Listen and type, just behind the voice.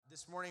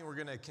This morning we're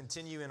going to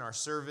continue in our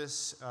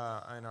service,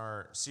 in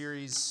our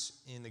series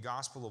in the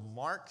Gospel of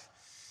Mark.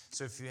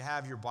 So if you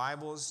have your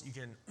Bibles, you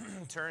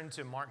can turn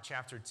to Mark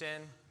chapter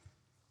 10.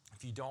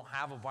 If you don't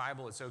have a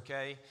Bible, it's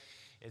okay.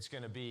 It's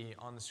going to be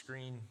on the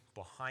screen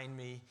behind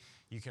me.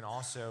 You can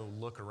also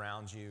look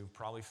around you,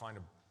 probably find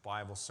a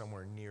Bible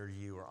somewhere near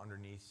you or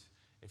underneath.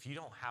 If you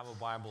don't have a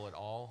Bible at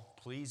all,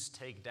 please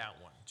take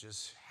that one.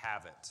 Just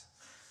have it.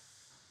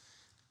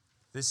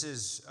 This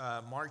is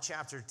Mark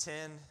chapter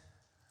 10.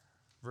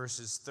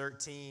 Verses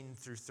 13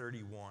 through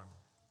 31.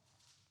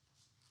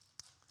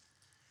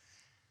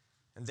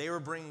 And they were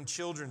bringing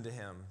children to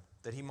him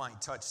that he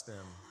might touch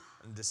them,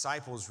 and the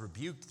disciples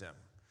rebuked them.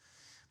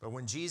 But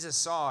when Jesus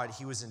saw it,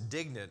 he was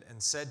indignant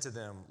and said to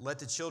them, "Let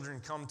the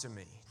children come to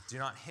me. Do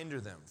not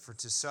hinder them, for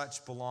to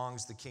such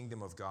belongs the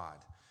kingdom of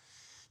God.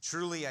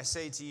 Truly I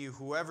say to you,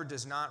 whoever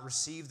does not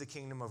receive the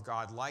kingdom of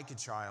God like a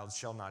child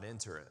shall not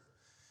enter it."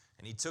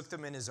 And he took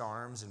them in his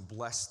arms and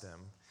blessed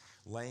them,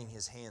 laying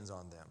his hands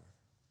on them.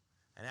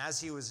 And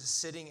as he was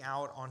setting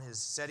out on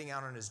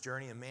his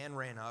journey, a man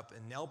ran up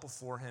and knelt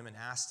before him and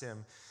asked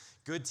him,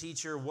 "Good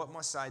teacher, what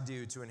must I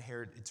do to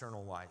inherit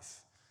eternal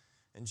life?"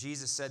 And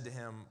Jesus said to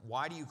him,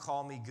 "Why do you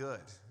call me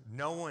good?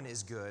 No one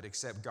is good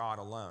except God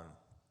alone.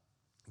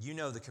 You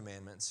know the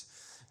commandments.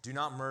 Do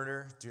not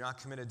murder, do not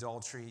commit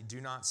adultery,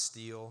 do not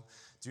steal,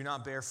 do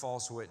not bear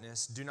false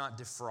witness, do not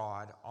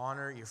defraud,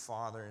 honor your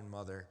father and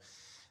mother."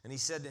 And he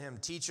said to him,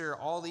 "Teacher,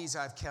 all these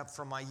I've kept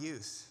from my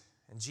youth."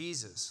 And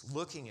Jesus,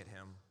 looking at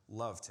him,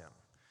 loved him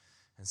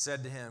and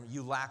said to him,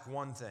 "You lack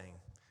one thing.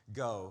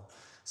 Go,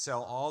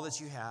 sell all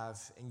that you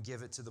have and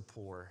give it to the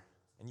poor,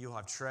 and you'll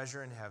have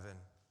treasure in heaven,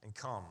 and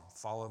come,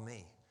 follow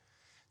me."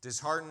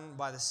 Disheartened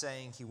by the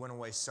saying, he went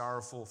away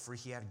sorrowful, for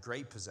he had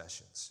great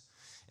possessions.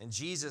 And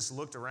Jesus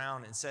looked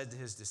around and said to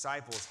his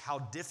disciples, "How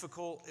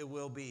difficult it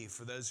will be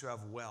for those who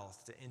have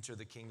wealth to enter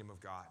the kingdom of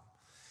God."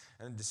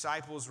 And the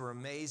disciples were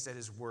amazed at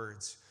his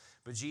words.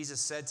 But Jesus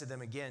said to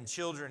them again,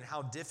 "Children,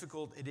 how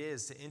difficult it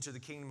is to enter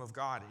the kingdom of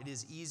God. It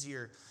is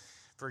easier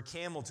for a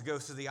camel to go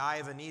through the eye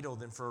of a needle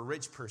than for a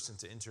rich person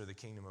to enter the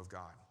kingdom of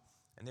God."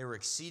 And they were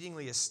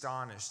exceedingly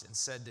astonished and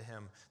said to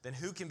him, "Then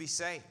who can be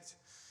saved?"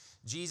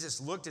 Jesus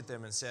looked at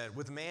them and said,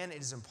 "With man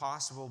it is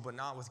impossible, but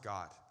not with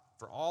God.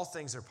 For all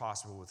things are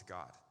possible with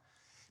God."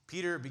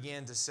 Peter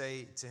began to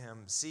say to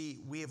him,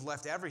 "See, we have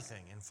left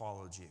everything and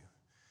followed you."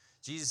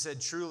 Jesus said,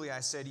 "Truly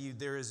I say to you,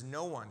 there is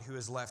no one who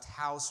has left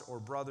house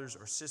or brothers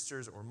or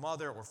sisters or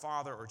mother or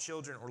father or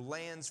children or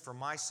lands for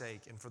my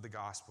sake and for the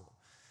gospel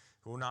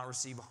who will not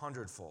receive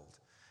 100-fold.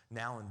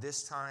 Now in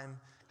this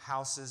time,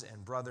 houses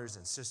and brothers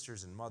and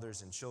sisters and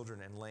mothers and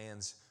children and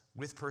lands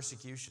with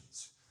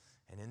persecutions,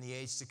 and in the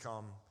age to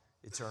come,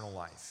 eternal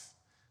life.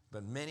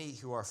 But many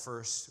who are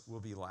first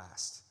will be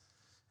last,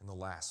 and the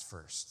last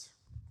first."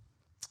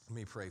 Let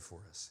me pray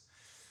for us.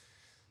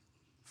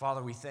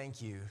 Father, we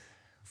thank you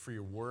for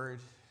your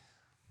word.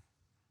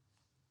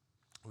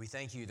 We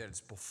thank you that it's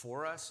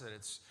before us, that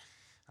it's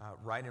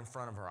right in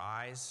front of our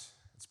eyes.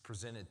 It's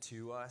presented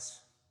to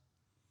us.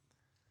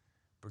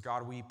 But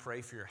God, we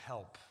pray for your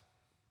help.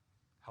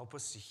 Help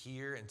us to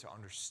hear and to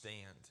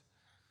understand.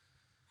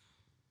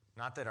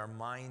 Not that our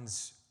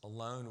minds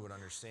alone would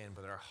understand,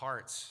 but that our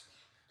hearts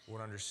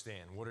would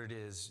understand what it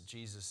is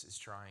Jesus is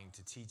trying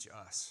to teach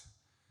us.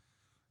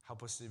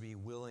 Help us to be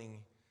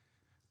willing,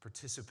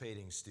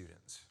 participating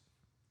students.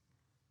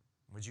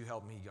 Would you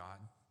help me, God,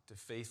 to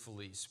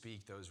faithfully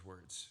speak those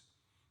words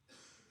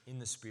in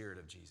the Spirit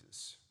of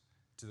Jesus,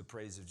 to the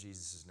praise of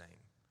Jesus' name.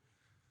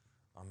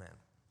 Amen.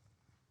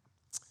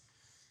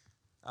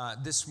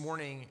 This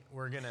morning,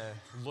 we're going to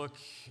look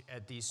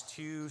at these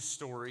two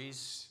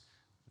stories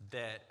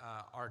that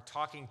are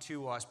talking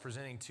to us,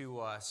 presenting to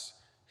us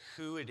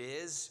who it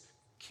is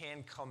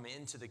can come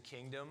into the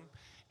kingdom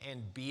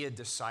and be a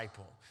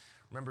disciple.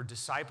 Remember,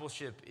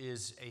 discipleship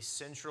is a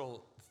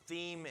central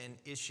theme and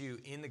issue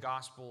in the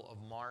Gospel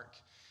of Mark,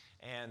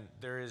 and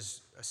there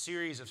is a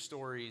series of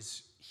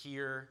stories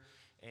here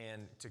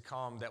and to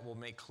come that will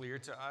make clear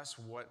to us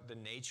what the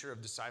nature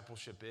of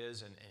discipleship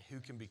is and who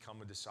can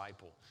become a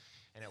disciple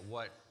and at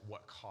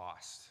what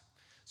cost.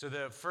 So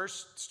the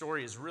first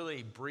story is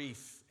really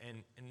brief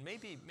and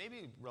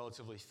maybe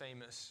relatively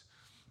famous,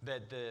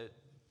 that the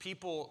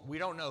people, we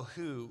don't know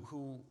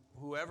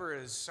whoever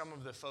is some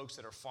of the folks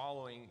that are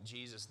following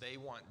Jesus, they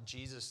want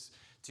Jesus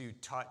to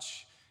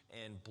touch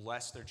and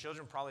bless their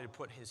children, probably to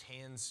put his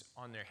hands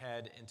on their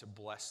head and to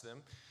bless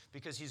them,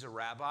 because he's a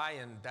rabbi,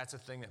 and that's a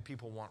thing that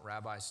people want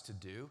rabbis to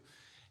do.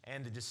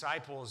 And the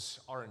disciples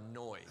are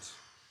annoyed,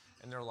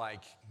 and they're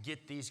like,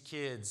 "Get these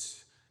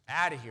kids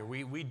out of here.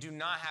 We do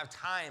not have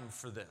time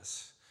for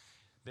this."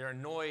 They're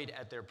annoyed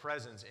at their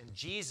presence, and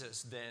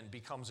Jesus then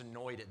becomes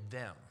annoyed at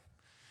them.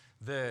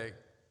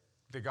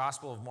 The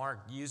Gospel of Mark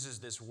uses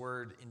this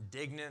word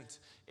indignant.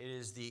 It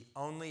is the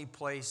only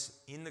place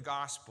in the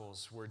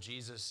Gospels where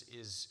Jesus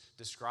is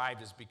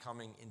described as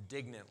becoming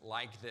indignant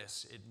like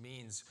this. It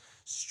means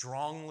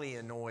strongly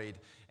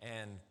annoyed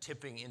and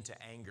tipping into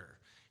anger.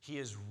 He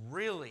is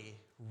really,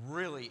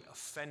 really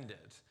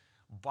offended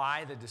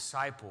by the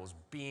disciples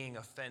being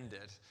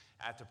offended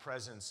at the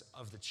presence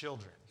of the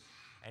children.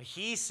 And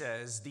he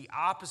says the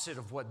opposite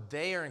of what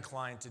they are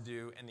inclined to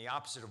do and the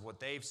opposite of what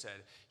they've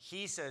said.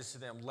 He says to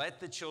them, let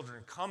the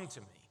children come to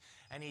me.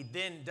 And he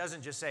then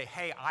doesn't just say,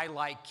 hey, I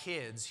like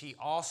kids. He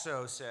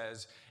also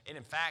says, and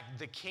in fact,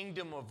 the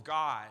kingdom of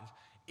God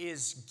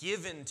is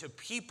given to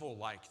people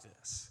like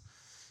this.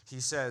 He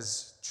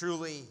says,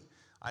 truly,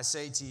 I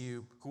say to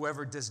you,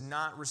 whoever does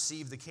not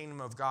receive the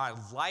kingdom of God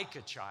like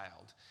a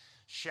child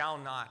shall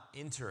not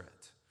enter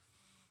it.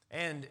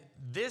 And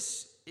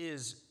this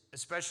is,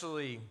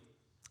 especially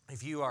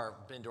if you are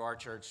been to our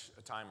church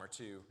a time or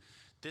two,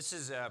 this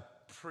is a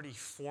pretty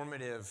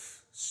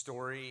formative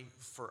story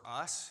for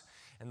us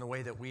and the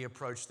way that we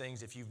approach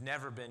things. If you've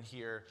never been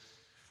here,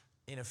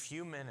 in a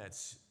few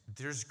minutes,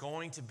 there's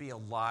going to be a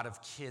lot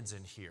of kids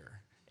in here.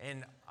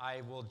 And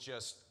I will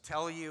just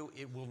tell you,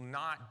 it will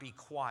not be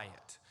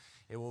quiet.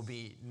 It will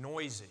be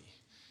noisy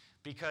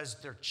because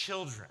they're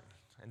children,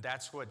 and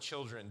that's what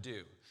children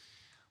do.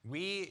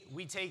 We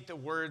take the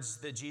words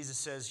that Jesus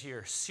says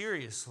here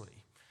seriously,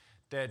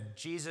 that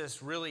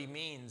Jesus really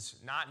means,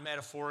 not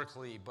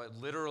metaphorically, but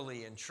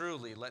literally and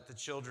truly, let the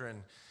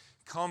children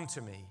come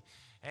to me.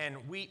 And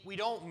we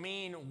don't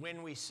mean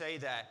when we say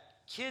that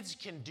kids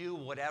can do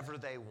whatever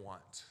they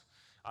want.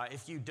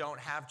 If you don't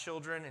have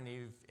children and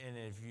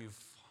if you've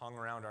hung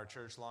around our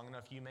church long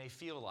enough, you may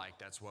feel like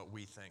that's what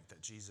we think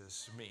that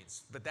Jesus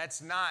means. But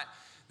that's not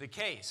the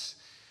case.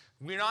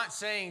 We're not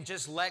saying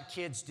just let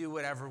kids do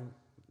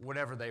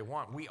whatever they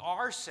want. We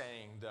are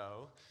saying,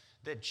 though,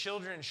 that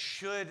children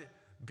should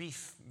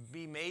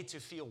be made to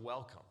feel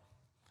welcome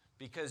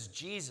because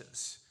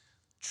Jesus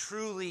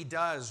truly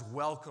does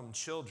welcome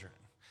children.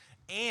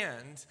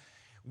 And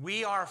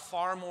we are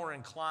far more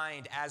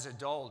inclined as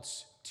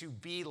adults to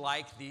be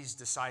like these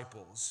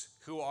disciples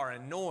who are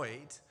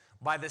annoyed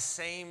by the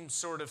same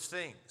sort of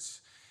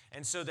things.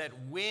 And so that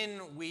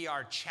when we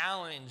are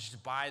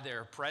challenged by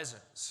their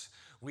presence,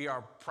 we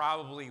are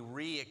probably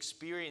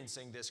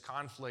re-experiencing this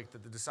conflict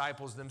that the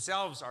disciples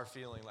themselves are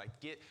feeling like,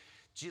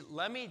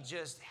 let me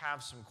just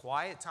have some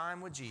quiet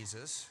time with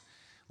Jesus.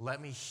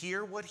 Let me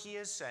hear what he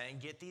is saying.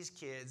 Get these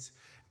kids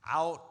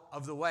out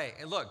of the way.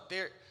 And look,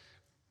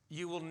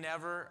 you will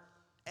never,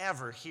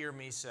 ever hear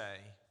me say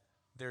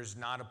there's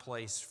not a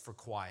place for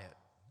quiet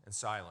and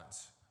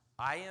silence.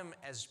 I am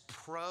as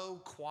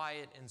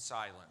pro-quiet and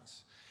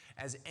silence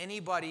as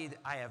anybody that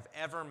I have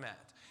ever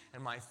met,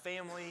 and my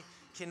family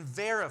can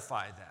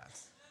verify that.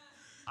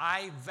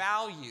 I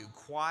value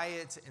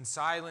quiet and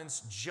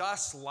silence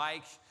just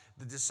like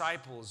the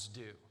disciples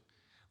do.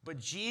 But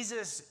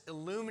Jesus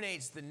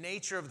illuminates the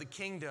nature of the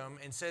kingdom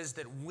and says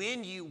that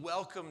when you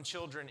welcome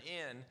children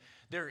in,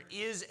 there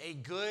is a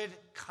good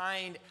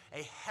kind,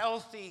 a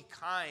healthy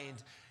kind,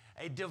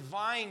 a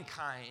divine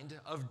kind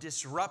of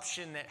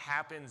disruption that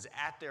happens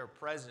at their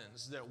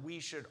presence that we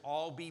should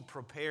all be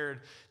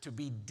prepared to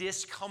be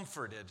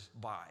discomforted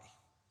by.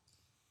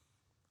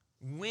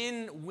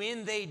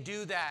 When they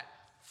do that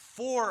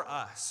for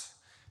us,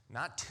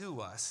 not to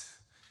us,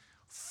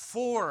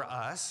 for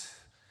us,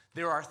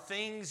 there are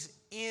things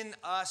in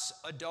us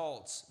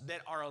adults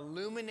that are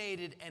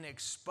illuminated and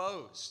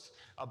exposed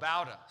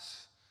about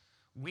us.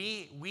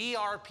 We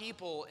are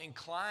people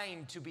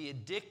inclined to be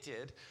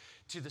addicted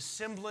to the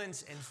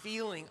semblance and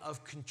feeling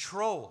of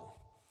control.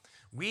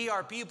 We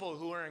are people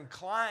who are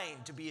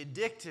inclined to be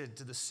addicted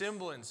to the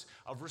semblance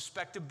of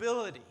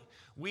respectability.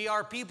 We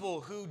are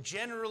people who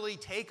generally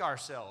take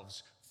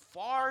ourselves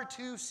far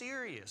too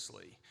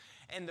seriously.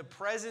 And the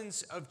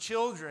presence of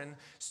children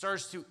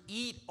starts to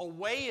eat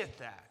away at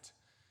that.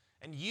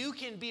 And you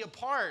can be a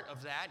part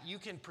of that. You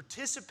can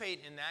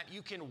participate in that.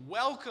 You can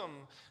welcome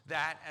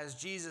that as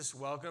Jesus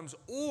welcomes.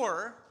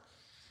 Or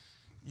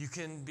you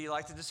can be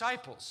like the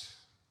disciples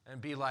and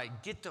be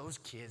like, get those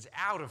kids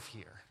out of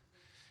here.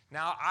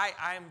 Now,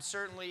 I'm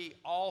certainly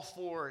all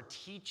for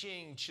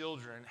teaching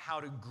children how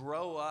to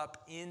grow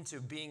up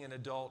into being an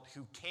adult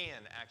who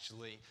can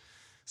actually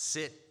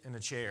sit in a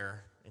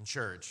chair in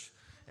church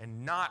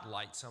and not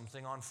light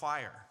something on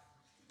fire.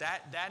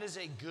 That is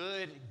a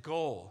good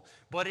goal,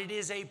 but it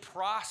is a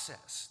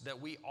process that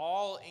we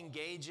all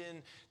engage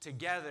in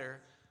together,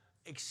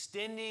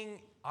 extending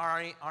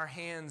our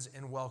hands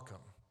in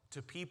welcome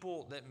to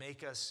people that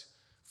make us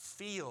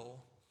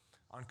feel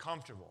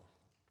uncomfortable.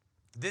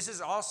 This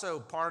is also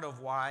part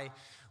of why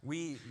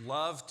we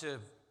love to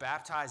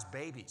baptize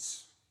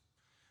babies.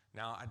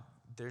 Now, I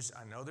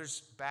know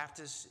there's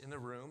Baptists in the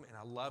room, and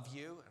I love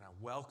you, and I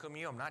welcome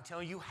you. I'm not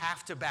telling you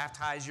have to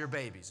baptize your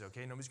babies,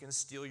 okay? Nobody's going to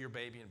steal your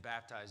baby and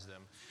baptize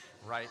them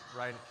right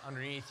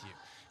underneath you.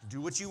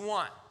 Do what you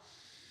want.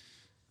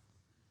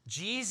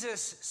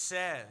 Jesus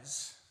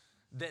says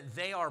that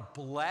they are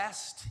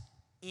blessed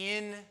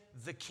in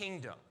the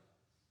kingdom.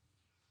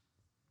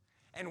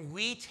 And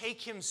we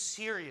take him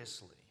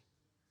seriously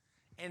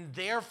and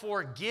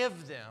therefore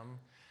give them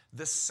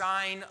the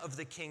sign of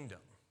the kingdom.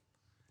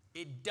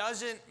 It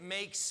doesn't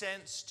make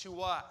sense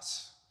to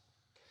us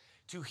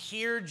to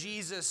hear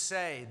Jesus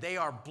say they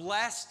are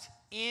blessed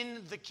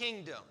in the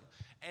kingdom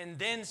and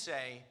then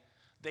say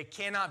they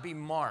cannot be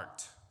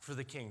marked for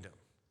the kingdom.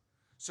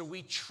 So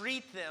we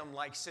treat them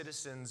like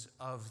citizens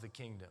of the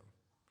kingdom.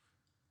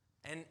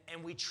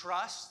 And we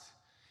trust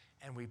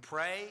and we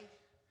pray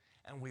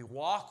and we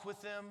walk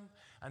with them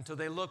until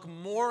they look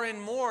more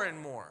and more and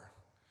more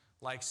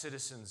like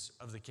citizens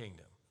of the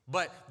kingdom.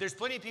 But there's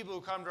plenty of people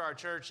who come to our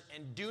church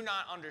and do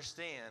not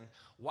understand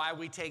why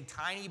we take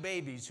tiny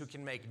babies who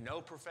can make no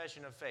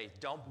profession of faith,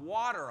 dump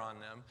water on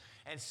them,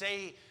 and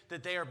say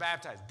that they are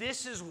baptized.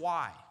 This is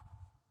why.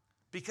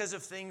 Because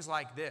of things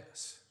like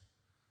this.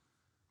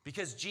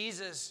 Because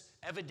Jesus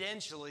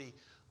evidentially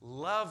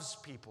loves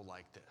people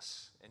like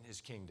this in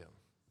his kingdom.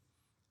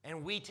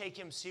 And we take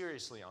him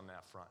seriously on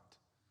that front.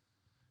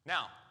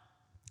 Now,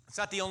 it's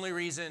not the only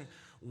reason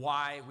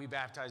why we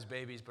baptize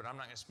babies, but I'm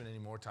not going to spend any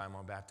more time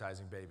on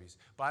baptizing babies.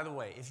 By the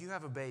way, if you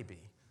have a baby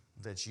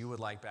that you would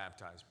like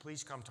baptized,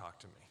 please come talk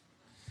to me.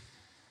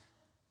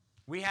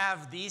 We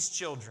have these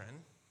children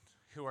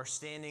who are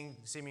standing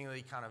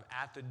seemingly kind of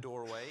at the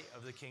doorway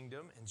of the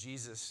kingdom, and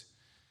Jesus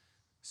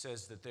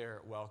says that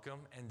they're welcome.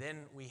 And then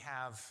we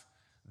have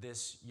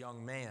this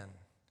young man.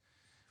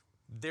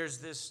 There's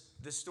this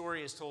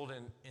story is told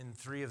in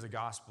 3 of the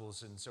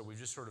Gospels, and so we've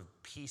just sort of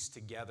pieced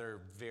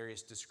together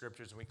various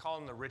descriptors, and we call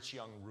him the rich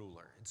young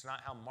ruler. It's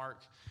not how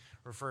Mark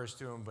refers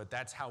to him, but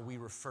that's how we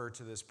refer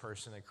to this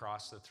person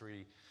across the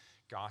 3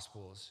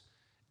 Gospels.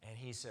 And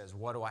he says,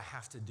 what do I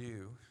have to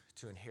do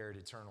to inherit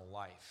eternal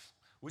life?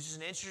 Which is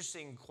an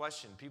interesting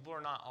question. People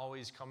are not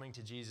always coming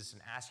to Jesus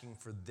and asking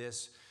for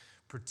this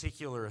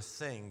particular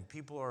thing.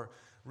 People are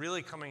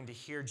really coming to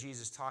hear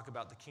Jesus talk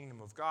about the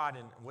kingdom of God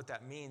and what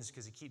that means,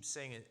 because he keeps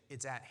saying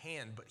it's at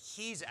hand. But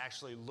he's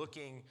actually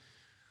looking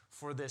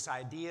for this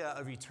idea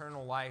of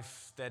eternal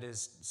life that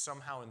is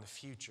somehow in the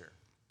future.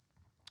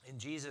 And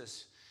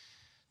Jesus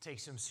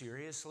takes him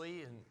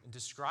seriously and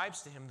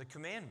describes to him the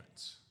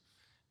commandments.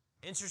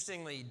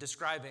 Interestingly,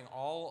 describing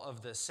all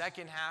of the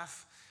second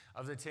half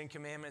of the 10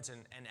 Commandments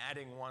and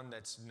adding one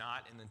that's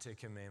not in the 10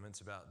 Commandments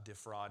about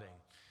defrauding.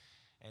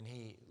 And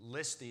he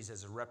lists these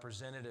as a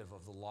representative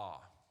of the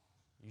law.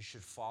 You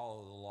should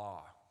follow the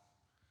law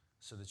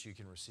so that you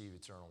can receive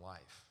eternal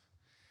life.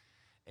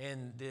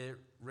 And the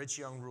rich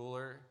young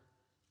ruler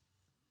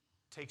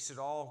takes it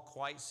all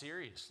quite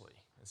seriously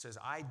and says,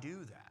 I do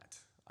that.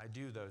 I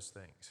do those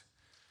things.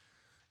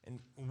 And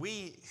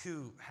we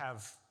who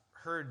have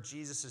heard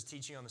Jesus'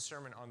 teaching on the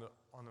Sermon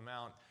on the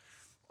Mount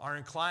are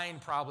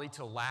inclined probably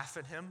to laugh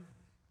at him.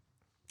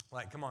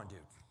 Like, come on, dude.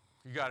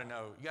 You got to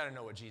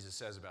know what Jesus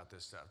says about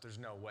this stuff. There's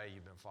no way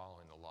you've been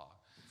following the law.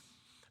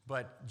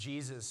 But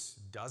Jesus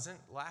doesn't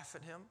laugh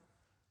at him.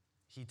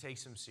 He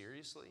takes him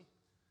seriously.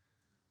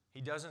 He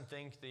doesn't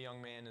think the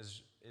young man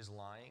is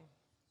lying.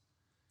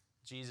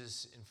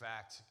 Jesus, in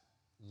fact,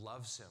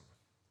 loves him.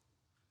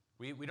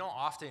 We don't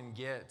often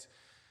get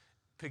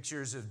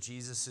pictures of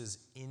Jesus'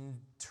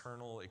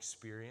 internal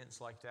experience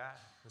like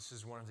that. This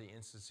is one of the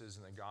instances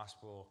in the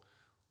gospel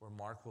where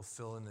Mark will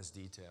fill in this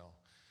detail.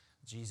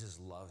 Jesus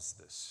loves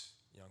this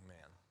young man.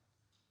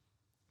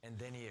 And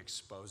then he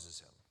exposes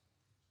him.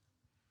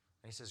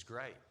 And he says,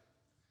 great,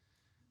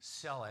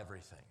 sell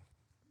everything.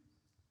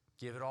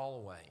 Give it all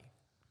away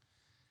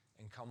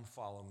and come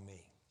follow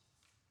me.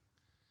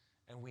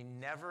 And we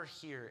never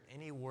hear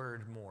any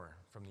word more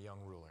from the young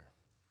ruler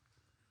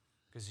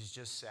because he's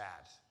just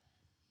sad.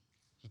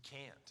 He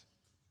can't.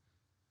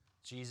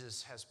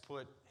 Jesus has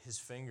put his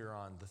finger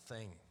on the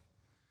thing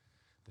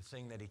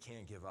that he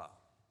can't give up.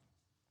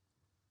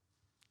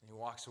 And he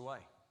walks away.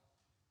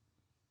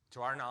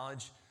 To our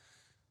knowledge,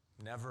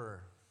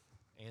 never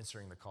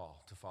answering the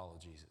call to follow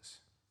Jesus.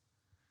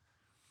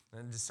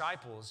 And the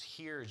disciples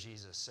hear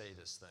Jesus say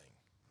this thing,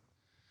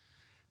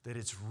 that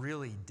it's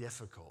really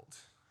difficult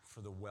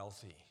for the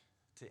wealthy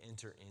to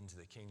enter into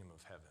the kingdom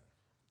of heaven.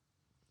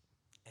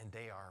 And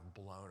they are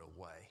blown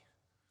away.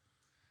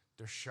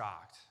 They're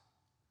shocked.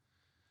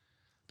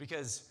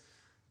 Because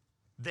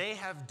they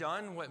have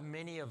done what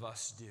many of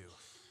us do.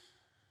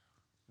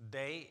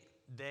 They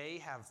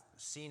have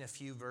seen a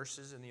few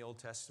verses in the Old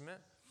Testament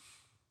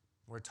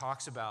where it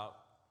talks about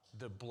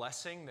the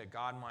blessing that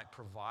God might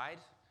provide,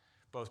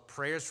 both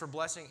prayers for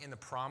blessing and the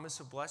promise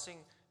of blessing,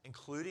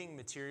 including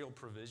material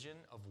provision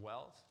of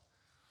wealth.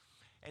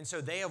 And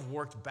so they have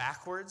worked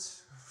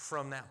backwards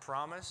from that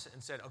promise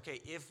and said,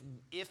 okay,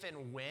 if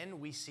and when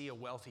we see a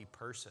wealthy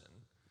person,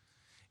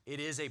 it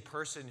is a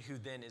person who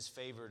then is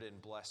favored and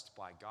blessed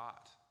by God.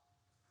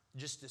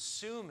 Just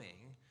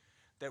assuming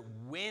that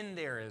when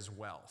there is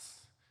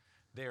wealth,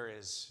 there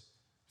is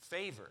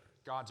favor,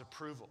 God's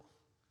approval.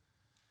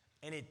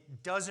 And it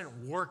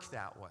doesn't work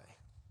that way.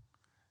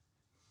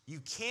 You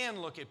can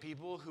look at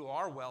people who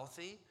are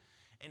wealthy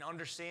and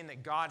understand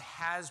that God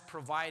has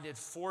provided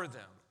for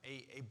them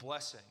a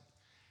blessing.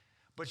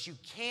 But you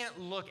can't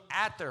look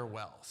at their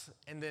wealth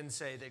and then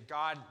say that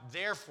God,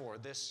 therefore,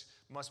 this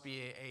must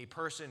be a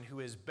person who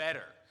is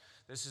better.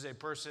 This is a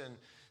person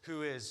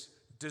who is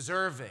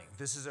deserving.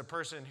 This is a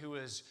person who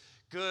is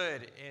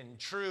good and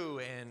true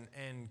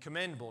and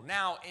commendable.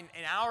 Now, in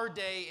our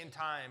day and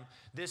time,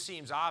 this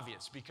seems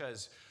obvious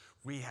because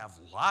We have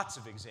lots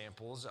of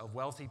examples of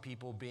wealthy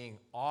people being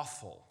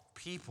awful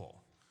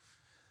people.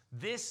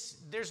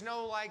 There's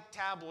no like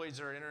tabloids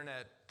or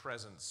internet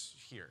presence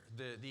here.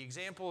 The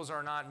examples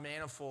are not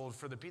manifold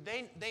for the people.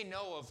 They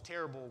know of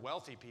terrible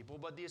wealthy people,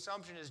 but the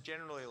assumption is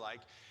generally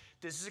like,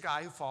 this is a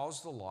guy who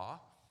follows the law,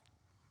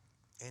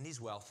 and he's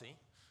wealthy.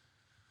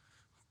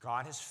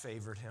 God has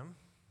favored him,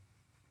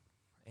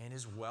 and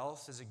his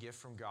wealth is a gift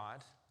from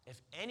God.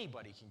 If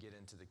anybody can get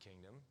into the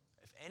kingdom,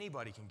 if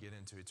anybody can get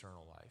into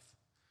eternal life,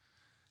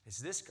 it's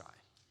this guy.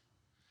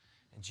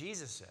 And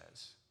Jesus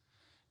says,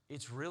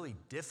 it's really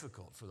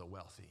difficult for the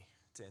wealthy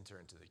to enter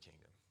into the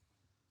kingdom.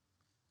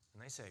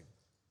 And they say,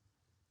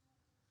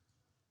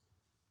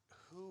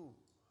 who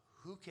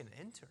can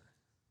enter?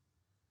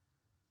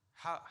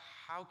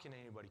 How can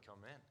anybody come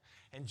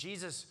in? And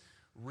Jesus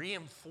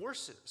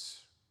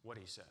reinforces what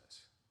he says.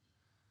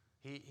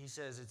 He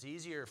says it's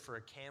easier for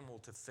a camel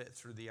to fit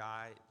through the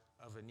eye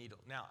of a needle.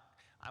 Now,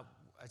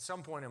 at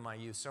some point in my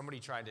youth, somebody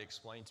tried to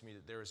explain to me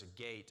that there was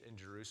a gate in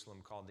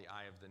Jerusalem called the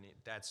Eye of the Needle.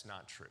 That's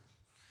not true.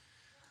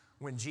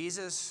 When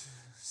Jesus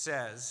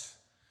says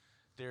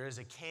there is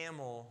a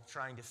camel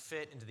trying to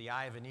fit into the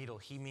eye of a needle,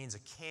 he means a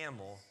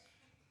camel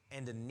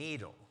and a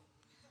needle,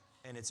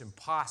 and it's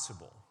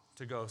impossible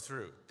to go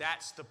through.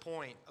 That's the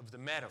point of the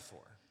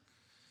metaphor.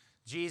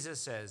 Jesus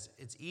says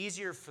it's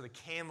easier for the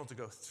camel to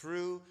go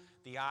through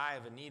the eye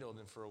of a needle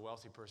than for a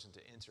wealthy person to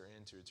enter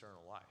into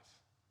eternal life.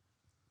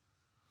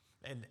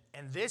 And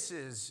this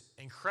is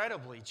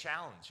incredibly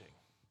challenging.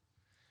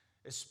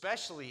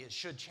 Especially it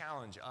should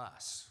challenge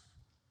us.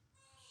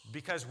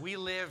 Because we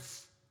live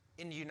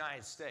in the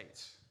United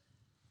States,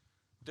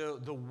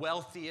 the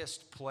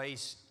wealthiest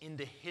place in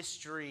the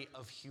history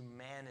of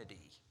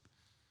humanity.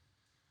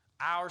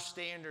 Our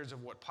standards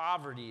of what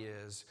poverty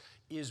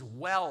is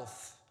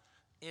wealth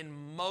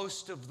in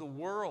most of the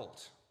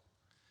world.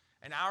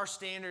 And our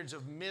standards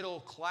of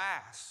middle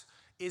class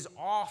is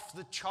off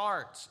the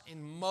charts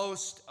in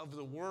most of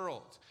the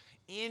world.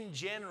 In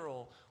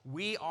general,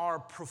 we are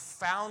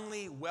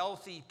profoundly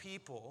wealthy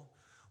people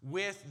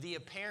with the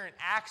apparent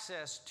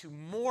access to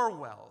more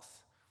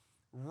wealth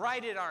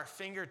right at our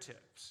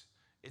fingertips.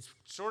 It's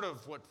sort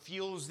of what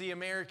fuels the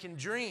American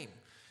dream,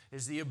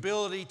 is the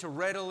ability to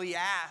readily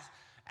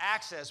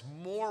access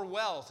more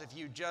wealth if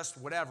you just,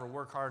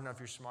 work hard enough,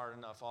 you're smart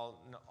enough,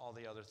 all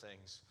the other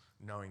things,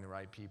 knowing the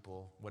right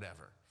people,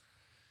 whatever.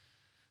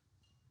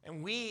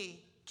 And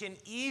we can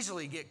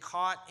easily get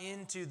caught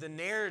into the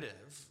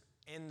narrative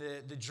and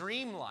the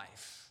dream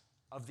life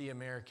of the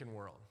American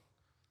world.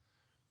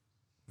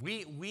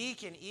 We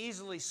can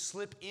easily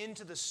slip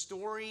into the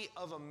story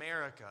of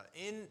America,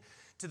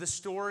 into the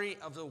story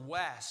of the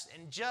West,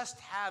 and just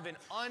have an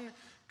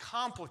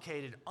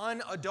uncomplicated,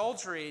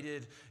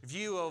 unadulterated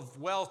view of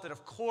wealth that,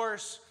 of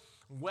course,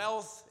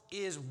 wealth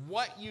is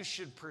what you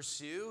should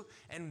pursue,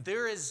 and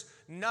there is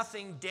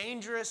nothing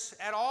dangerous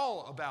at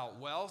all about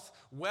wealth.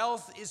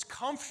 Wealth is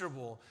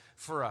comfortable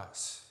for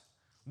us.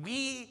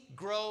 We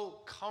grow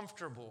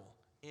comfortable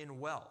in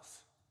wealth.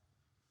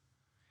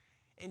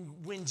 And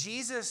when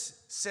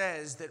Jesus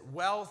says that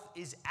wealth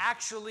is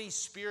actually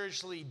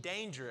spiritually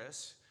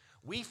dangerous,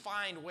 we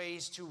find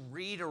ways to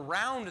read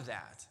around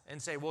that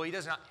and say, well, he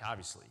does not,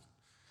 obviously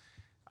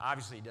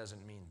he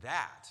doesn't mean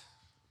that.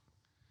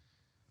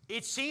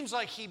 It seems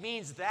like he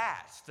means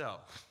that, though.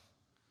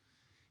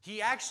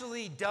 He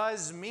actually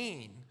does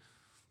mean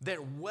that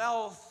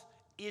wealth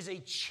is a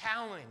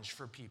challenge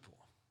for people.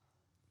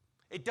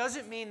 It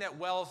doesn't mean that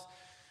wealth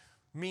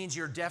means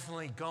you're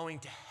definitely going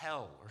to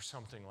hell or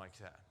something like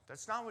that.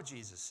 That's not what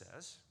Jesus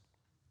says.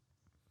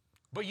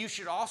 But you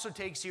should also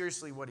take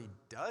seriously what he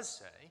does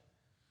say.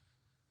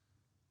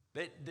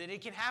 That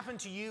it can happen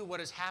to you what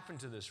has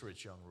happened to this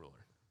rich young ruler.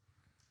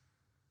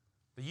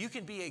 That you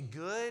can be a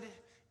good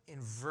and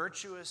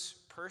virtuous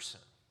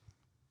person.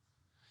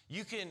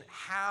 You can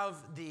have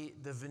the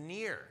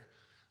veneer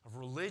of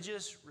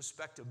religious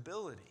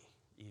respectability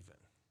even.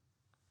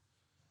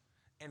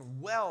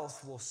 And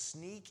wealth will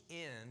sneak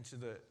into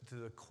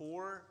the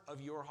core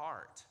of your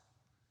heart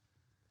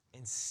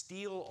and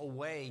steal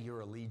away your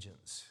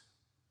allegiance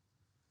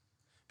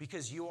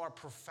because you are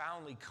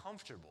profoundly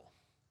comfortable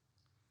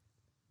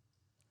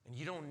and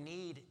you don't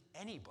need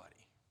anybody.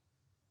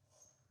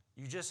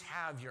 You just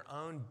have your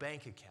own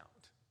bank account,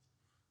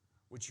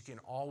 which you can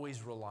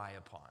always rely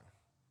upon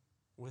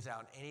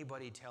without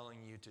anybody telling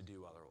you to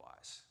do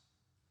otherwise.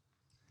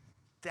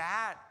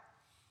 That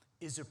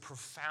is a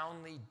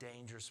profoundly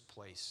dangerous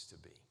place to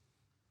be.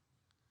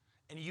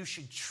 And you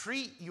should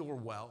treat your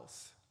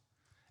wealth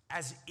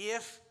as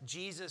if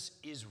Jesus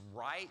is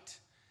right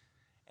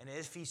and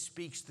if he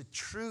speaks the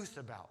truth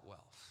about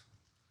wealth.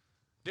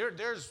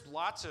 There's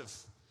lots of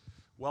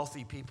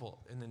wealthy people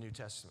in the New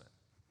Testament.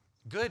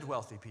 Good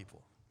wealthy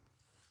people.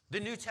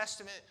 The New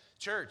Testament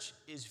church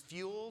is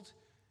fueled,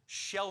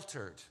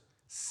 sheltered,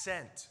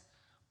 sent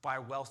by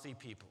wealthy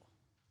people.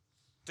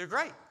 They're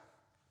great.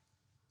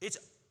 It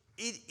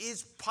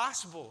is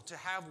possible to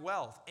have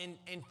wealth and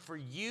for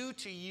you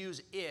to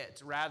use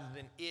it rather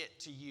than it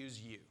to use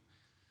you.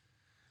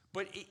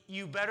 But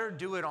you better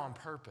do it on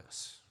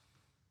purpose.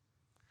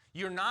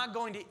 You're not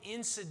going to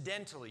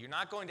incidentally, you're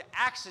not going to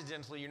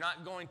accidentally, you're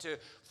not going to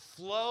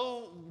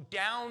flow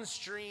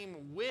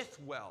downstream with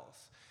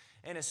wealth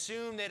and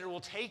assume that it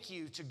will take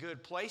you to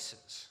good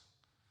places.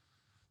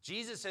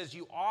 Jesus says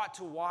you ought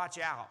to watch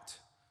out.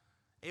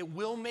 It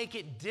will make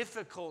it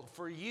difficult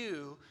for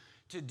you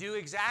to do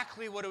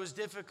exactly what it was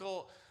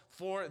difficult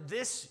for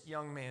this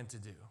young man to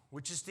do,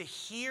 which is to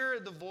hear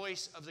the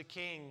voice of the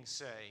king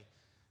say,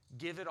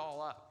 give it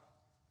all up.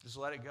 Just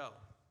let it go.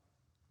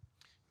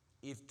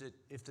 If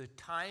the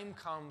time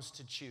comes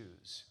to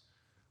choose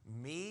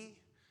me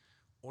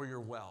or your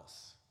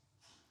wealth,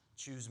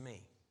 choose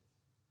me.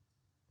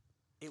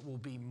 It will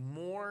be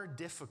more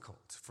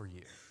difficult for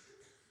you.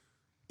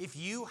 If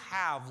you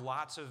have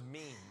lots of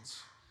means,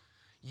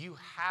 you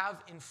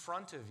have in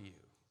front of you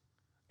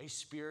a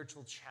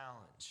spiritual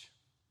challenge.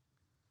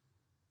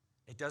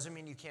 It doesn't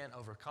mean you can't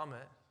overcome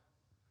it,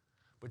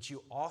 but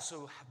you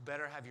also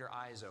better have your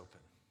eyes open.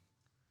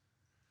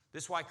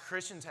 This is why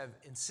Christians have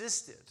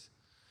insisted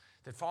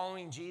that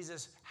following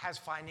Jesus has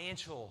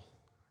financial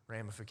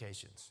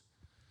ramifications.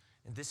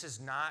 And this is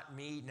not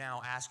me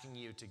now asking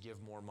you to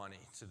give more money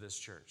to this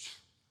church.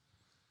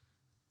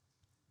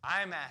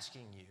 I'm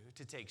asking you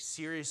to take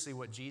seriously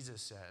what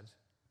Jesus said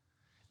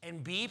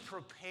and be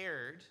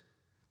prepared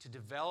to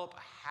develop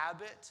a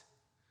habit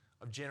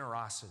of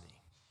generosity.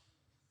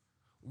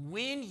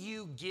 When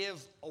you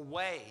give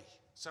away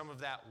some of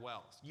that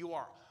wealth, you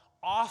are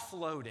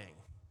offloading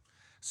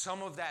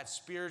some of that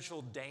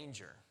spiritual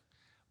danger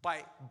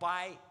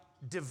by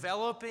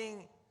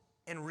developing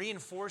and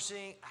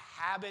reinforcing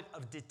a habit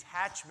of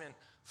detachment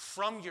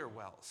from your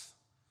wealth.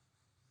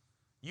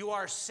 You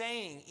are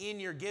saying in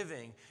your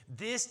giving,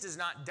 this does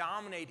not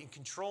dominate and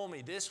control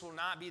me. This will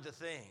not be the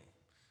thing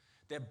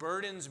that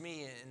burdens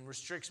me and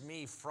restricts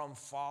me from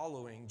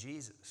following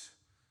Jesus.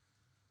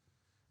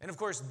 And of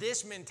course,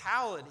 this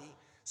mentality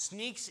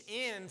sneaks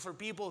in for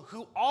people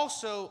who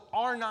also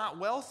are not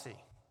wealthy.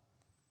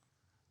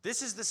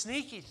 This is the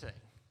sneaky thing,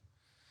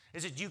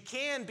 is that you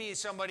can be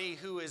somebody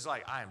who is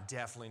like, I am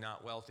definitely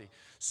not wealthy.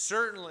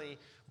 Certainly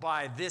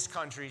by this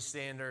country's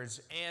standards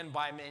and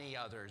by many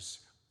others,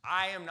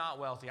 I am not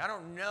wealthy. I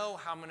don't know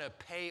how I'm going to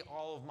pay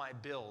all of my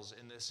bills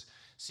in this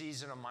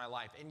season of my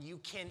life. And you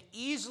can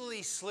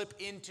easily slip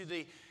into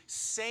the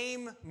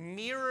same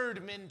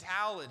mirrored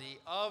mentality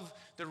of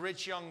the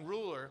rich young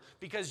ruler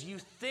because you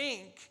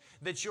think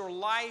that your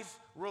life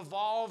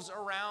revolves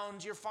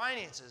around your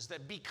finances,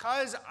 that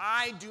because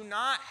I do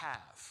not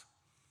have,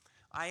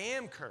 I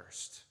am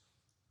cursed.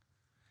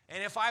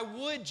 And if I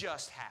would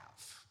just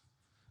have,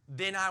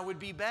 then I would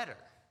be better.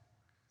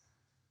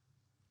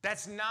 That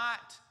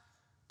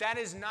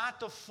is not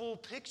the full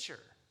picture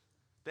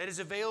that is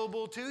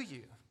available to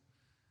you.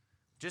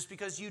 Just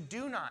because you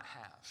do not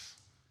have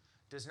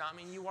does not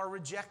mean you are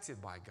rejected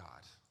by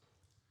God.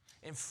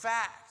 In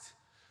fact,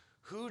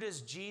 who does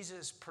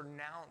Jesus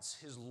pronounce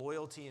his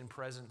loyalty and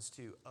presence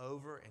to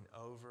over and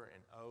over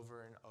and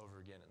over and over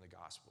again in the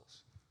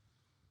Gospels?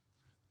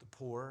 The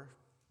poor,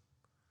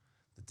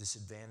 the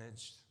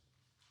disadvantaged,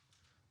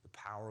 the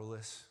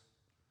powerless,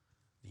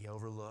 the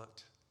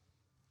overlooked,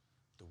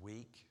 the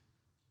weak.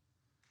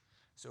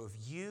 So if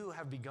you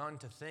have begun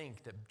to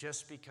think that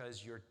just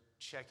because your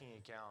checking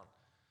account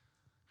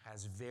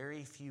has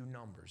very few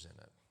numbers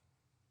in it,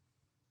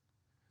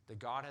 that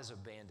God has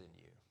abandoned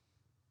you,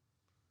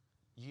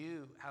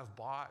 you have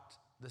bought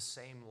the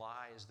same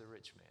lie as the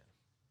rich man.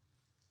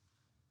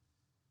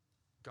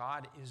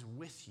 God is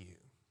with you,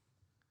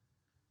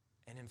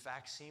 and in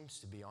fact seems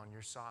to be on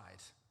your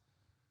side.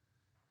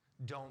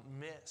 Don't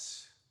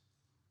miss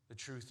the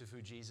truth of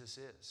who Jesus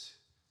is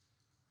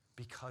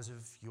because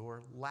of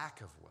your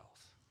lack of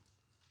wealth.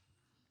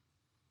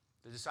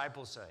 The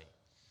disciples say,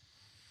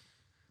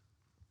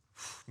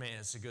 man,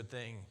 it's a good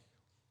thing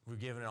we're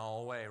giving it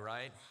all away,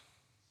 right?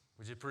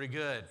 Which is pretty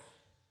good.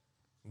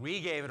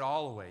 We gave it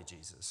all away,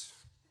 Jesus.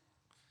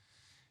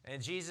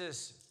 And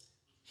Jesus,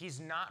 he's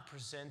not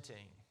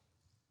presenting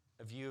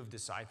a view of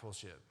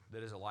discipleship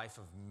that is a life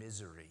of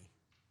misery.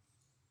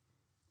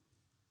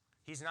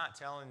 He's not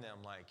telling them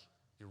like,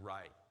 you're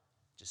right,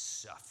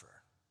 just suffer.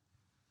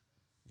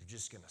 You're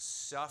just going to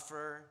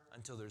suffer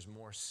until there's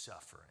more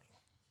suffering.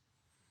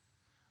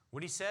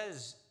 What he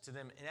says to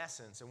them in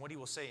essence, and what he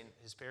will say in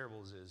his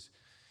parables is,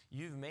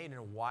 you've made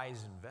a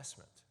wise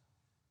investment.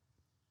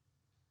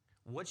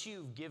 What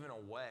you've given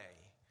away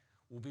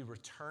will be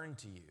returned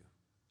to you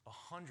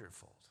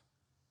 100-fold.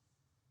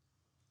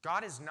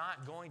 God is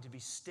not going to be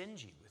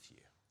stingy with you.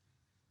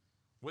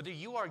 Whether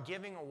you are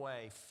giving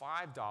away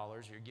 $5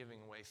 or you're giving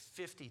away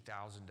 $50,000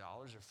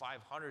 or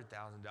 $500,000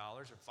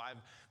 or $5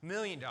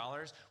 million,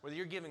 whether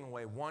you're giving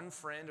away one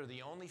friend or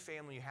the only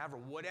family you have or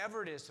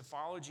whatever it is to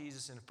follow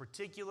Jesus in a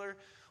particular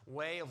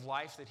way of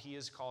life that he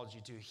has called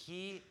you to,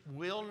 he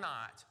will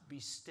not be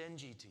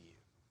stingy to you.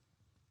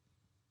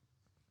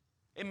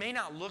 It may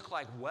not look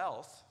like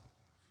wealth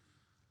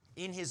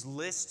in his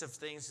list of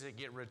things that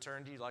get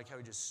returned to you, like how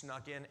he just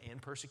snuck in,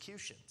 and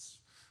persecutions.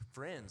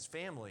 Friends,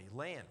 family,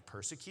 land,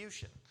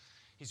 persecution.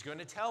 He's going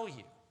to tell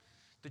you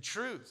the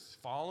truth.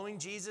 Following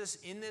Jesus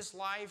in this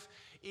life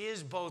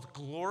is both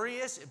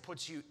glorious. It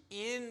puts you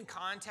in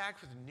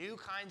contact with new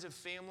kinds of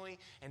family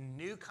and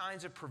new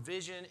kinds of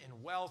provision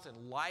and wealth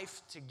and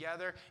life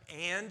together,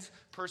 and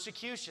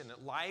persecution.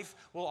 That life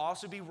will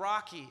also be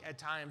rocky at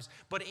times,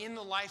 but in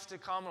the life to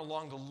come,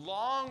 along the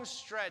long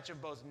stretch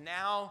of both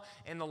now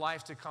and the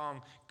life to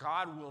come,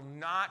 God will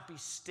not be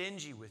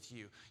stingy with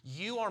you.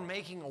 You are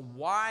making a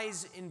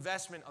wise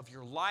investment of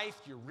your life,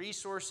 your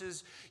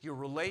resources, your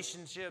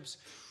relationships.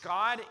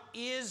 God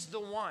is the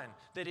one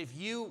that if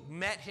you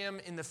met him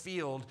in the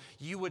field,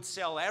 you would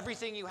sell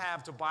everything you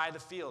have to buy the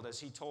field, as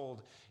he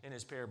told in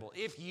his parable.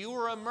 If you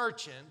were a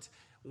merchant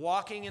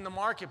walking in the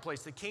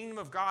marketplace, the kingdom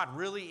of God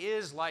really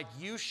is like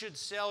you should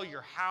sell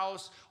your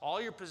house,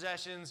 all your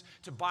possessions,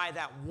 to buy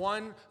that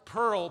one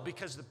pearl,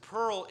 because the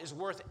pearl is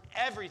worth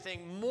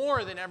everything,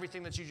 more than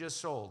everything that you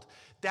just sold.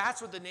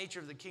 That's what the nature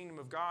of the kingdom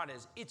of God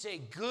is. It's a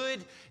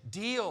good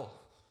deal.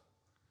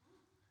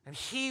 And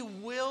he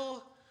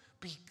will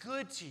be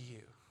good to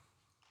you.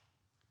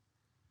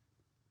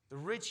 The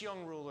rich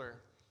young ruler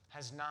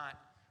has not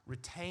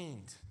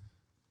retained.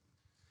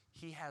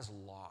 He has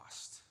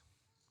lost.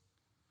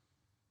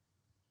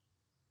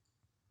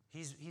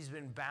 He's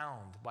been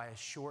bound by a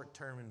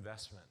short-term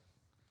investment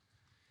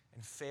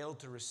and failed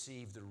to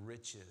receive the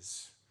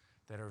riches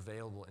that are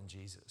available in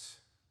Jesus.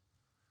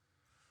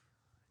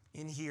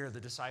 In here, the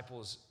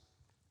disciples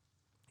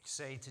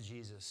say to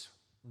Jesus,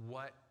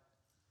 what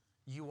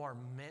you are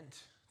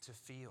meant to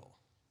feel.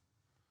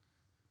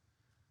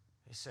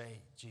 They say,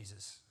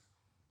 Jesus,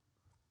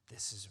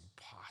 this is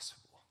impossible.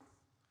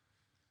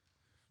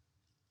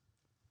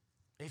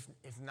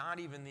 If not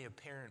even the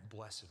apparent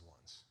blessed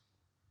ones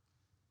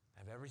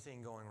have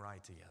everything going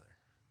right together,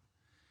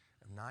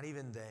 if not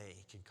even they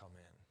can come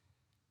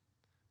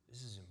in,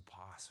 this is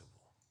impossible.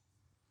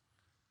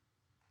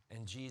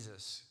 And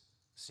Jesus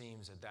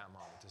seems at that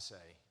moment to say,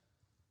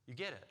 you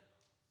get it.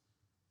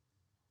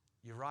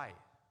 You're right.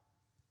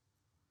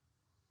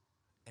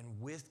 And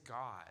with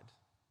God,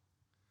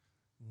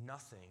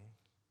 nothing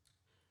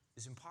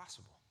is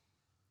impossible.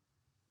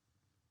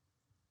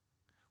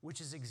 Which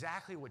is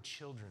exactly what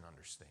children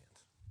understand.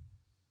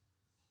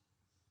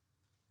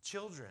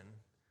 Children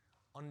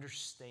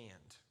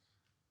understand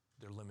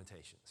their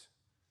limitations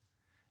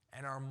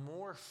and are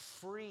more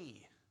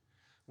free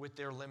with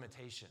their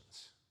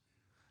limitations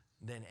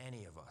than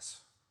any of us.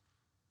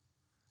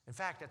 In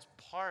fact, that's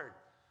part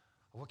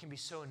of what can be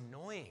so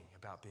annoying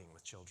about being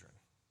with children.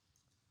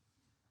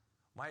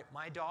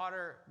 My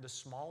daughter, the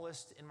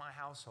smallest in my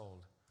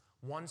household,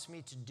 wants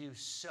me to do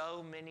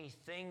so many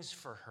things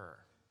for her.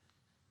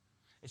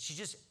 And she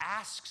just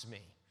asks me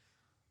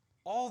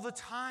all the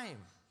time.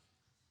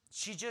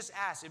 She just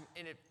asks.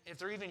 And if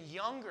they're even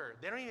younger,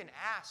 they don't even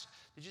ask.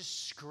 They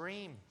just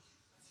scream.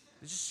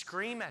 They just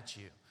scream at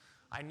you.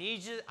 I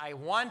need you. I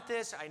want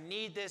this. I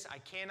need this. I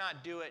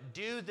cannot do it.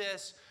 Do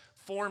this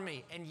for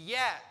me. And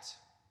yet,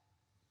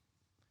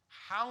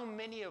 how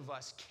many of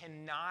us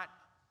cannot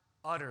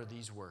utter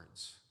these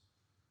words?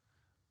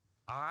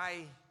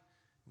 I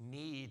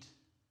need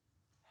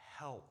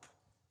help.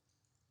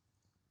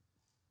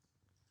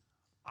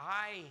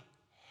 I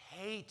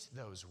hate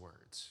those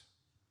words.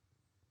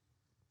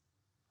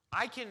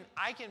 I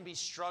can be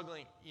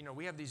struggling. You know,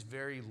 we have these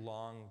very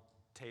long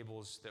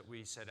tables that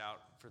we set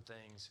out for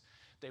things.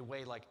 They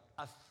weigh like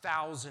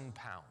 1,000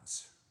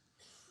 pounds.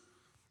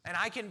 And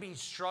I can be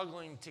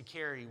struggling to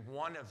carry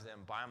one of them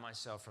by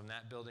myself from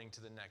that building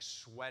to the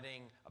next,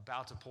 sweating,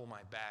 about to pull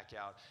my back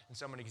out. And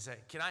somebody can say,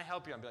 can I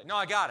help you? I'm like, no,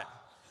 I got it.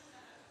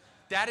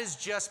 That is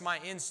just my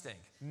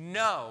instinct.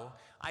 No,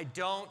 I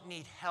don't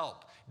need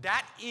help.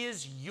 That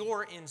is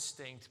your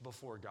instinct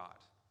before God.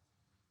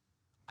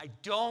 I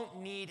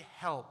don't need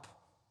help.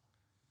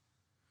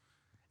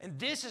 And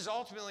this is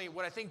ultimately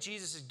what I think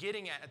Jesus is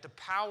getting at the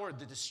power,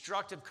 the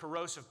destructive,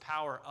 corrosive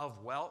power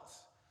of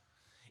wealth,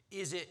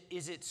 is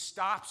it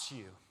stops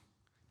you.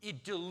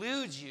 It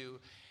deludes you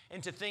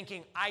into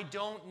thinking, I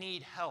don't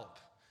need help.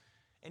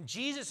 And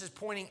Jesus is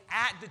pointing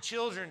at the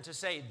children to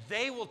say,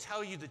 they will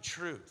tell you the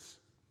truth.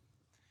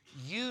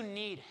 You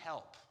need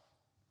help.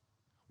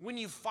 When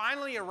you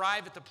finally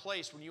arrive at the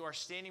place when you are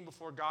standing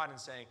before God and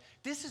saying,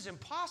 this is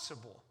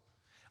impossible.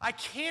 I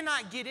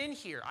cannot get in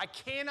here. I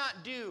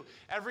cannot do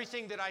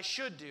everything that I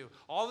should do.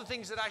 All the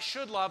things that I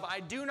should love, I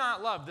do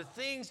not love. The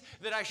things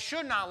that I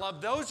should not love,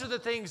 those are the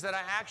things that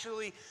I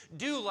actually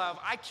do love.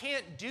 I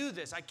can't do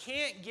this. I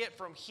can't get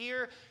from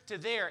here to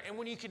there. And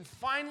when you can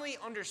finally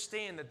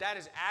understand that that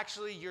is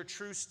actually your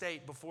true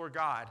state before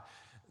God,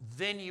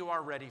 then you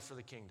are ready for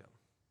the kingdom.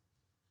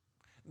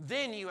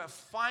 Then you have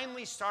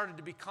finally started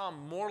to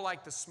become more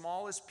like the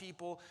smallest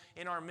people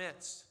in our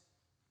midst.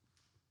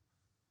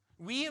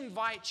 We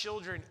invite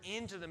children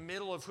into the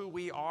middle of who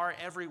we are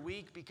every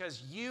week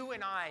because you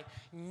and I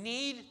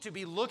need to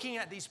be looking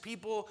at these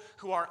people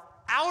who are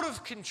out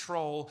of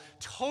control,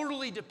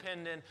 totally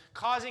dependent,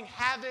 causing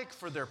havoc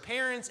for their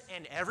parents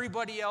and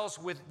everybody else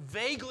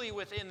vaguely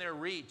within their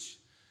reach.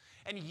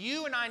 And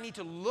you and I need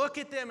to look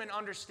at them and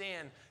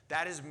understand,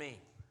 that is me.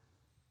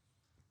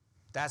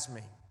 That's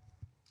me.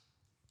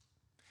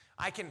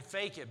 I can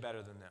fake it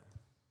better than them.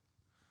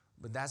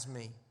 but that's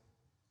me.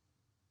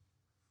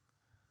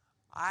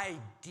 I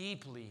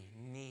deeply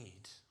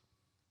need.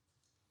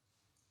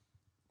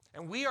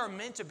 And we are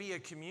meant to be a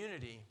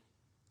community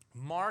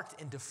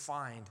marked and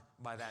defined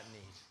by that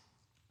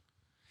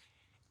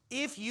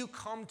need. If you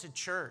come to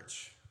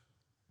church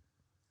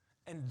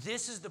and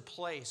this is the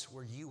place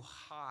where you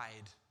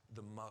hide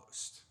the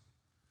most,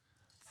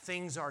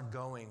 things are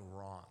going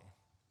wrong.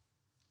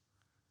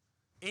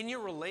 In your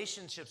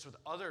relationships with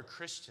other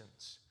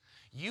Christians,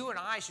 you and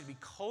I should be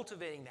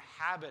cultivating the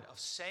habit of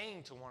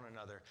saying to one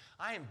another,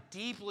 I am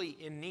deeply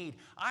in need.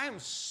 I am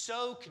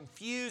so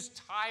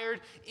confused,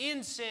 tired,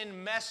 in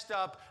sin, messed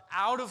up,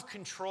 out of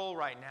control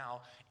right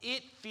now.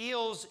 It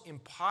feels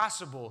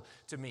impossible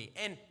to me.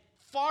 And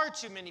far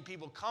too many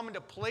people come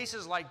into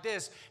places like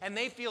this and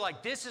they feel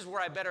like this is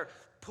where I better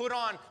put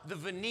on the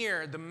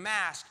veneer, the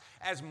mask,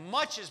 as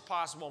much as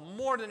possible,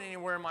 more than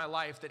anywhere in my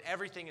life, that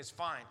everything is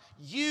fine.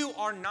 You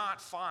are not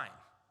fine.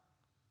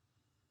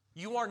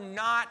 You are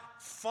not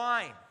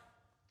fine.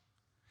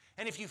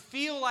 And if you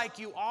feel like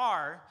you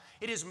are,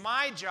 it is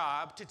my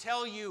job to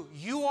tell you,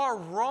 you are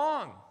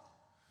wrong.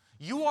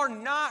 You are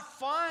not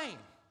fine.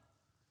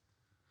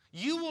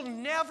 You will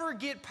never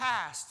get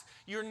past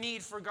your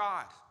need for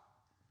God.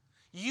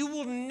 You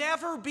will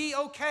never be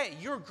okay.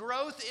 Your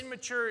growth in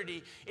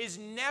maturity is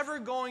never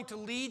going to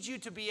lead you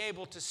to be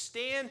able to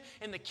stand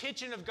in the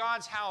kitchen of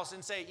God's house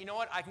and say, you know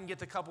what, I can get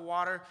the cup of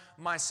water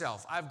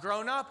myself. I've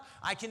grown up,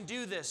 I can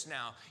do this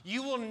now.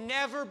 You will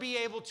never be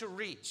able to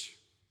reach.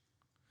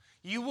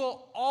 You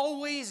will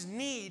always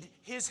need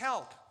His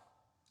help.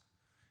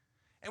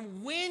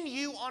 And when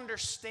you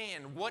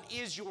understand what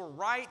is your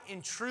right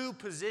and true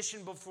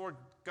position before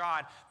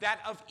God, that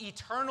of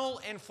eternal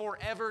and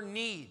forever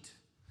need,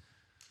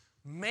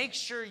 make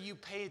sure you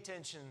pay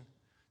attention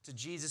to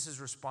Jesus'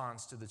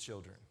 response to the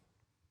children.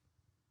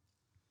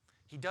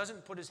 He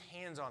doesn't put His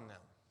hands on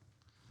them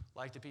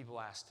like the people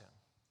asked Him.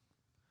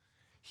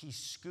 He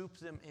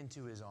scooped them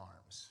into His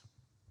arms.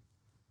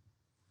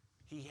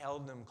 He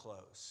held them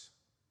close.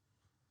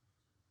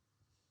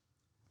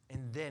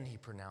 And then He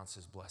pronounced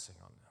His blessing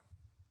on them.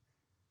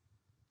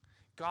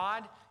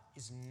 God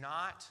is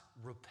not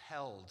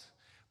repelled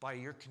by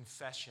your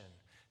confession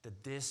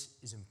that this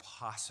is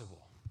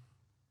impossible.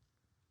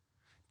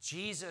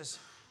 Jesus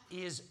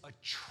is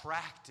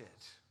attracted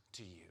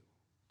to you.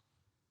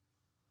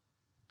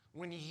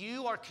 When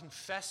you are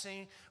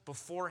confessing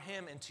before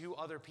Him and to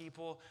other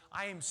people,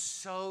 I am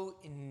so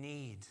in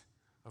need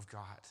of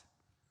God.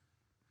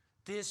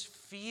 This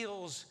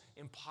feels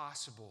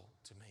impossible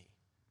to me.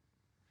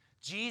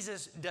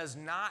 Jesus does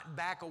not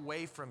back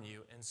away from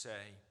you and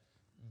say,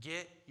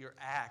 get your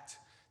act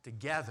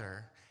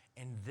together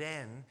and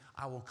then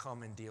I will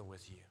come and deal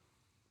with you.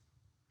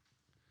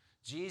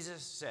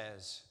 Jesus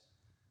says,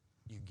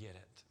 you get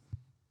it.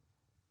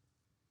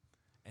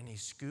 And He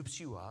scoops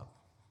you up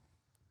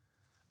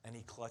and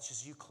He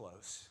clutches you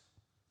close.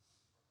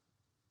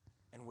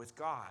 And with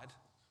God,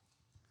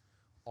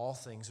 all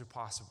things are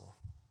possible.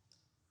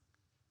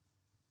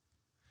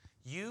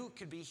 You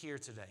could be here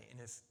today,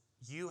 and if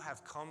you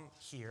have come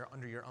here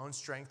under your own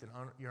strength and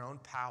your own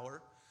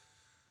power,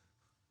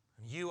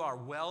 and you are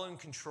well in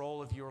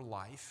control of your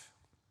life,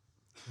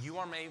 you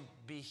are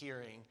maybe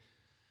hearing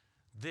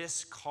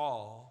this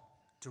call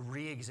to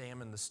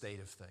re-examine the state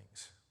of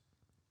things.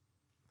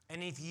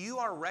 And if you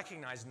are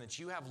recognizing that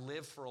you have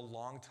lived for a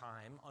long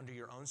time under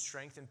your own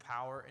strength and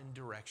power and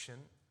direction,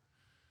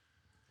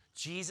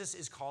 Jesus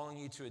is calling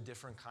you to a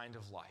different kind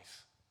of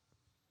life.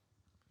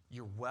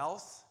 Your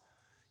wealth,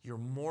 your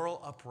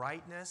moral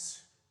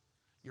uprightness,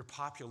 your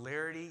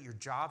popularity, your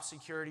job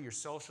security, your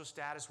social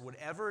status,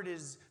 whatever it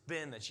has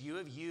been that you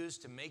have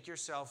used to make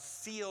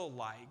yourself feel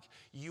like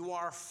you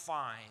are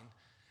fine,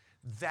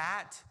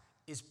 that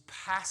is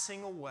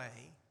passing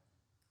away,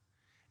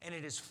 and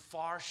it is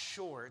far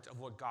short of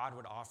what God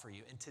would offer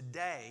you. And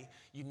today,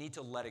 you need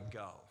to let it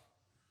go.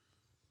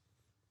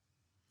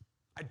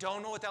 I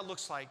don't know what that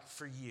looks like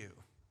for you,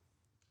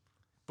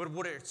 but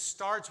what it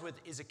starts with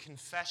is a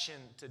confession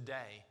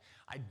today.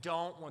 I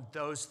don't want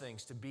those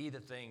things to be the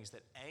things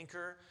that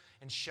anchor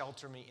and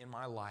shelter me in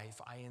my life.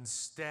 I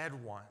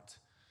instead want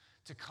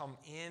to come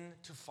in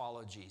to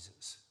follow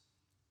Jesus.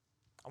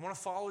 I want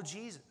to follow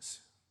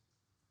Jesus.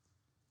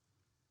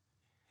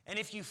 And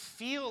if you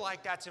feel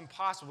like that's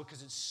impossible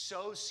because it's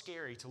so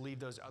scary to leave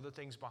those other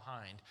things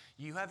behind,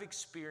 you have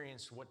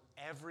experienced what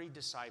every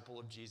disciple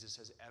of Jesus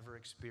has ever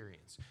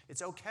experienced.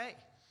 It's okay.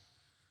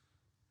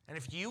 And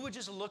if you would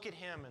just look at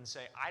Him and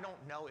say, I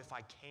don't know if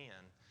I can,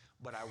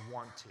 but I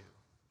want to,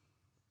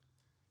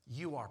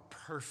 you are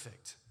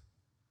perfect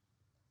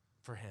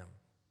for Him.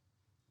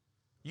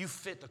 You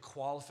fit the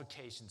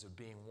qualifications of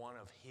being one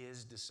of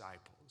His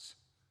disciples.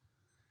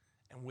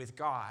 And with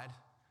God,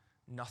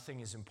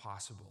 nothing is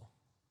impossible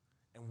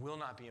and will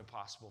not be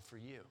impossible for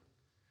you.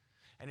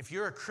 And if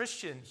you're a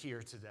Christian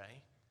here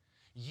today,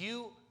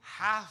 you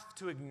have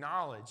to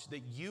acknowledge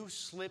that you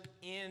slip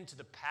into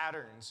the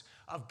patterns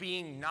of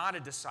being not a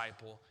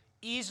disciple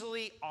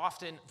easily,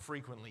 often,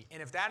 frequently.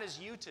 And if that is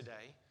you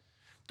today,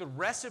 the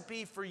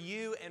recipe for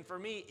you and for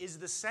me is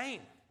the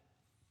same.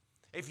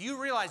 If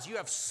you realize you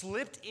have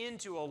slipped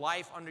into a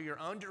life under your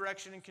own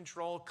direction and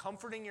control,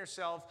 comforting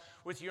yourself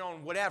with your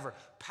own whatever,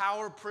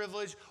 power,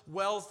 privilege,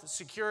 wealth,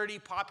 security,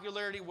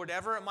 popularity,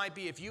 whatever it might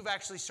be, if you've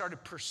actually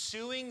started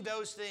pursuing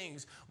those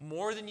things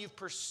more than you've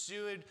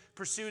pursued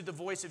the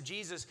voice of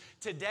Jesus,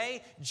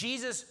 today,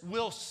 Jesus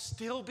will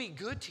still be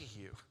good to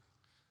you.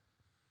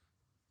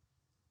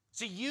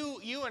 See,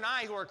 you and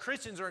I who are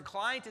Christians are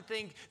inclined to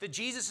think that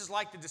Jesus is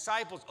like the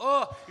disciples.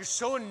 Oh, you're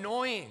so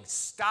annoying.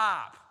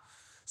 Stop.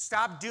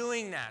 Stop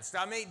doing that.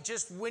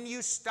 Just when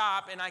you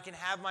stop and I can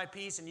have my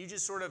peace and you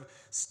just sort of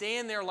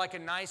stand there like a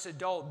nice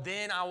adult,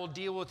 then I will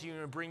deal with you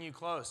and bring you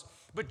close.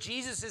 But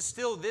Jesus is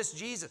still this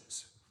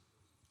Jesus.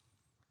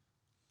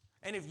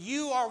 And if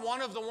you are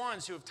one of the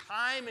ones who have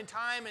time and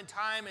time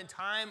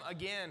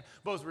again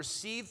both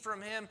received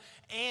from him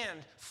and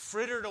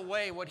frittered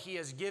away what he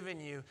has given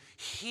you,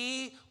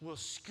 he will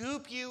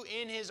scoop you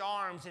in his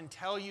arms and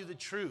tell you the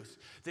truth.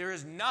 There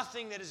is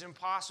nothing that is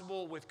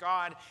impossible with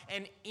God,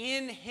 and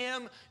in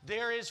him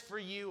there is for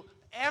you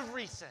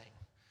everything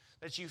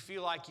that you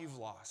feel like you've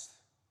lost.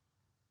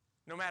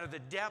 No matter the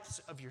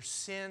depths of your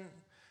sin,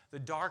 the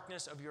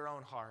darkness of your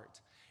own heart,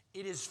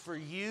 it is for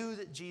you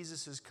that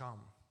Jesus has come.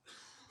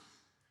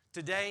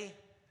 Today,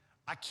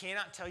 I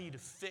cannot tell you to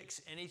fix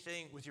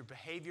anything with your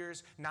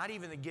behaviors, not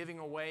even the giving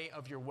away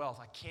of your wealth.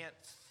 I can't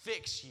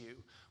fix you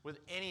with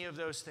any of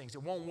those things.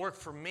 It won't work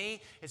for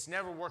me. It's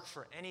never worked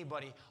for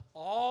anybody.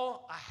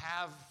 All I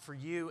have for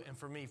you and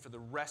for me for the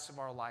rest of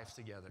our life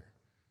together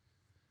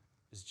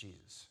is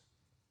Jesus.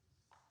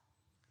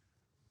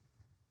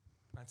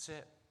 That's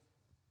it.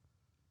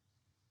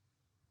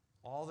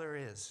 All there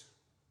is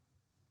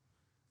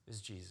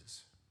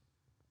Jesus.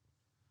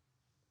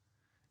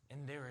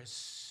 And there is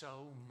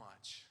so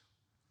much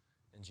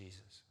in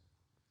Jesus.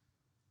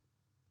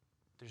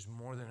 There's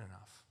more than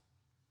enough.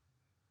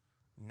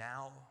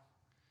 Now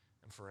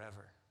and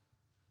forever.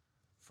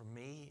 For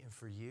me and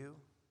for you,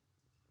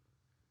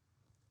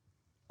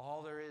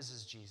 all there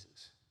is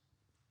Jesus.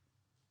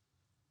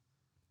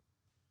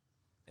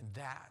 And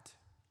that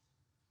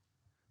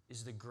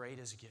is the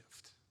greatest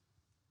gift.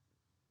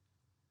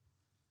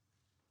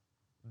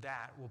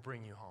 That will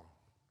bring you home.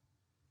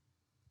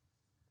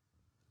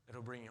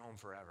 It'll bring you home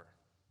forever.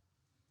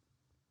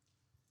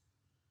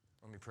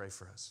 Let me pray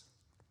for us.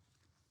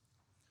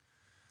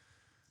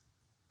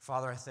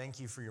 Father, I thank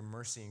you for your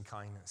mercy and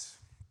kindness.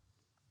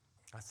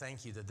 I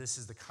thank you that this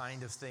is the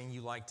kind of thing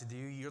you like to do.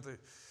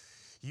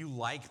 You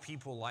like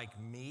people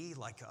like me,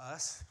 like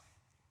us.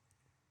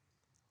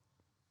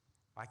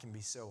 I can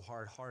be so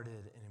hard-hearted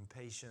and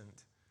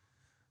impatient,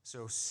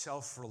 so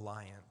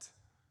self-reliant.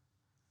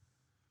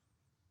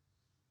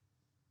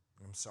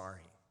 I'm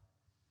sorry.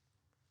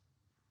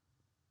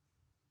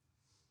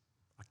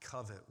 I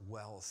covet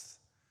wealth.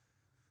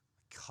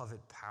 I covet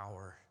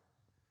power,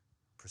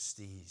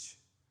 prestige.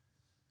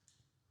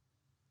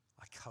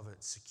 I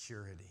covet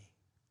security.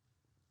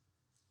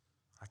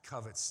 I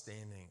covet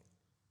standing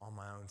on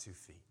my own 2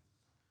 feet.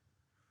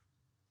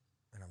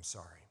 And I'm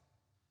sorry.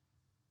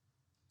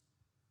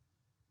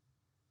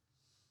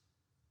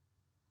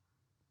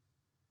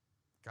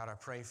 God, I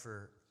pray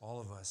for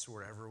all of us,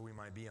 wherever we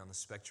might be on the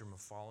spectrum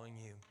of following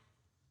you.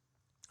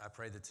 I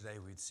pray that today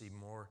we'd see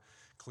more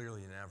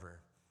clearly than ever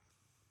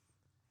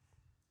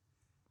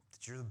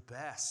that you're the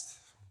best.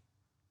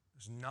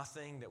 There's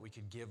nothing that we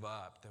could give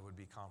up that would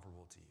be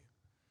comparable to you.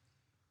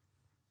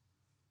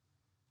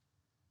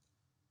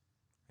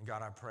 And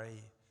God, I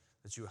pray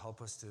that you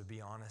help us to be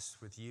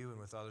honest with you and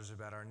with others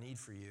about our need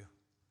for you.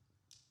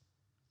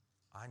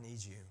 I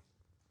need you.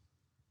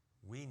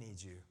 We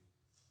need you.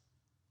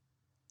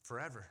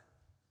 Forever.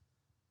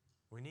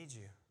 We need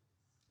you.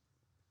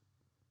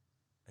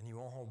 And you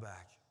won't hold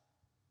back.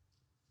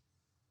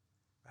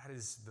 That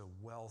is the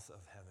wealth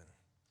of heaven.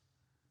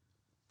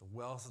 The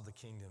wealth of the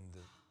kingdom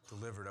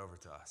delivered over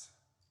to us.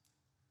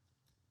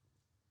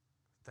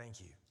 Thank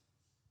you.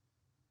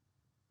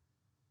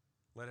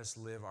 Let us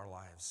live our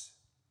lives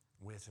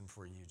with and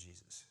for you,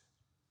 Jesus.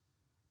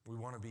 We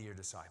want to be your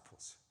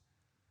disciples.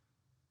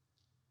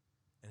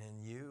 And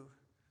in you,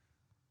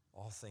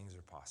 all things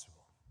are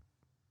possible.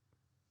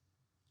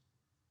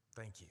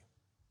 Thank you.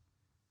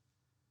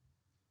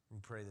 We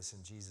pray this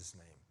in Jesus'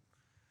 name.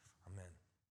 Amen.